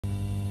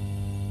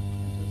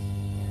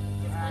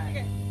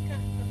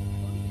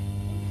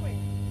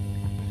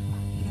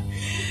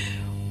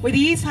With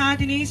his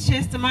heart in his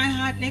chest and my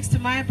heart next to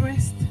my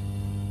breast,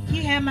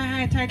 he held my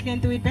hand tightly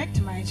and threw it back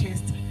to my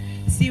chest.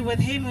 See, with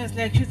him it was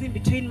like choosing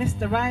between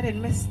Mr. Right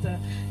and Mr.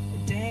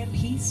 Damn,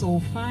 he's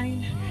so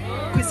fine.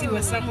 Because he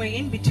was somewhere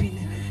in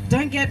between.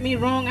 Don't get me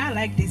wrong, I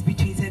like these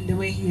betweens and the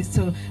way he used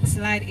to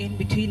slide in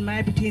between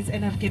my betweens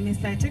and have given me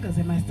slight tickles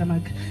in my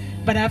stomach.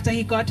 But after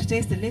he got to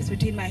taste the lips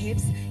between my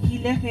hips, he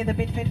left me with a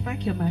big fat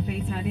fuck you on my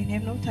face. I didn't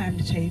have no time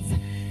to chase.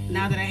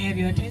 Now that I have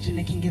your attention,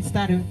 I can get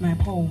started with my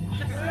poem.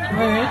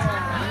 Word.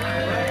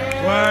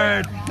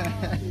 Word.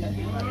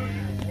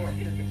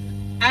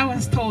 I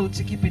was told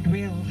to keep it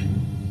real.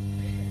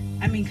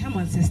 I mean, come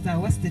on, sister,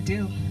 what's the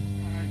deal?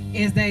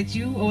 Is that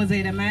you or is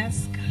it a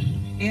mask?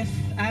 If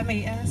I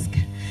may ask,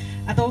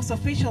 are those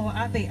official or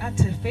are they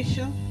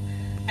artificial?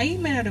 Are you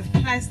made out of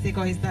plastic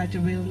or is that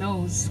your real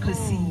nose? Because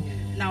see,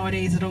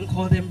 nowadays they don't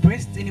call them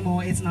breasts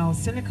anymore, it's now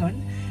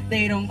silicone.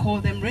 They don't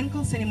call them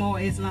wrinkles anymore,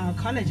 it's now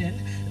collagen.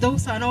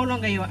 Those are no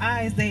longer your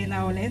eyes, they are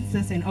now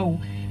lenses. And oh,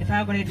 if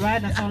I got it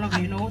right, that's no longer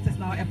your nose, it's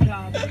now a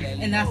plug.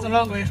 And that's no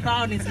longer a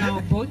frown, it's now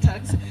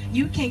Botox.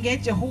 You can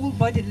get your whole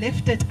body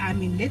lifted, I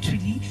mean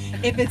literally.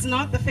 If it's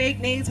not the fake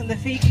nails and the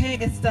fake hair,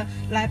 it's the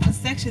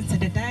liposuctions and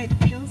the diet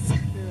pills.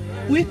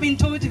 We've been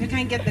told if you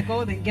can't get the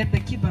gold, then get the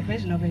cheaper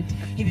version of it.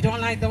 If you don't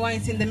like the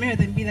ones in the mirror,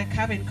 then be the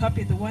carbon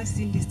copy of the ones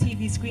in these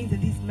TV screens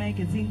and these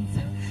magazines.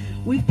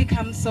 We've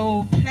become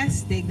so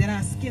plastic that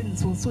our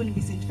skins will soon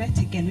be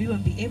synthetic and we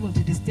won't be able to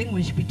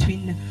distinguish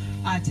between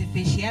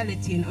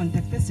artificiality and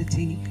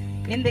authenticity.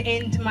 In the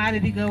end, my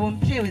baby girl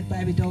won't play with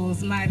Barbie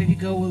dolls. My baby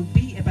girl will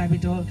be a Barbie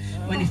doll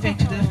when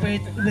effected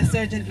the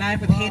resurgent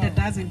life with hair that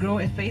doesn't grow,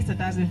 a face that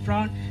doesn't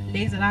frown,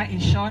 legs that are in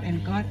short,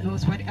 and God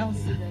knows what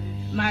else.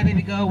 My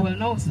baby girl will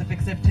know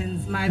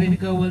self-acceptance. My baby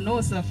girl will know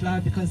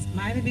self-love because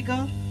my baby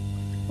girl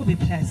will be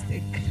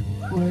plastic.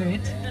 Word.